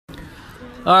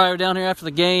All right, we're down here after the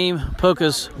game.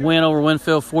 Poca's win over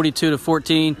Winfield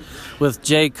 42-14 with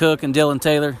Jay Cook and Dylan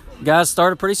Taylor. Guys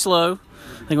started pretty slow.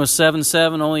 I think it was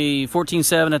 7-7, only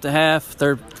 14-7 at the half.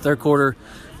 Third quarter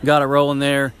got it rolling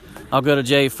there. I'll go to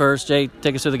Jay first. Jay,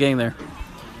 take us through the game there.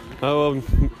 Oh, well,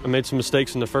 I made some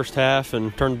mistakes in the first half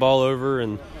and turned the ball over,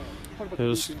 and it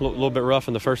was a little bit rough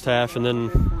in the first half, and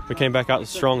then we came back out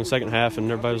strong in the second half, and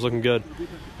everybody was looking good.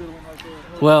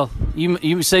 Well,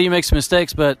 you say you make some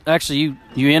mistakes, but actually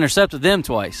you intercepted them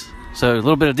twice. So a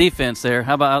little bit of defense there.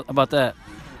 How about that?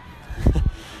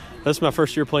 That's my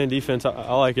first year playing defense.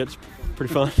 I like it. It's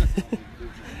pretty fun.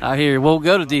 I hear you. We'll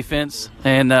go to defense.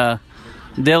 And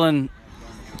Dylan,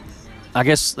 I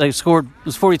guess they scored, it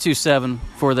was 42-7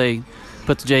 before they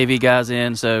put the JV guys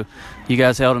in. So you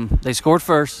guys held them. They scored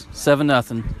first,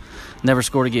 7-0. Never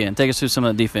scored again. Take us through some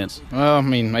of the defense. Well, I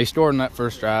mean, they scored in that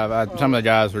first drive. Some of the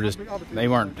guys they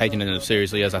weren't taking it as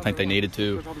seriously as I think they needed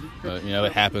to. But,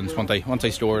 it happens. Once they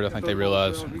scored, I think they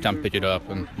realized time to pick it up,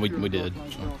 and we did.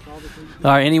 So.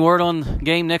 All right, any word on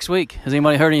game next week? Has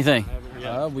anybody heard anything?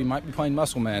 We might be playing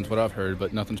Musselman is what I've heard,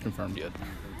 but nothing's confirmed yet.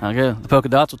 Okay, the Polka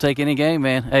Dots will take any game,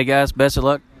 man. Hey, guys, best of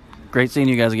luck. Great seeing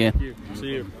you guys again. Thank you. See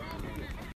you.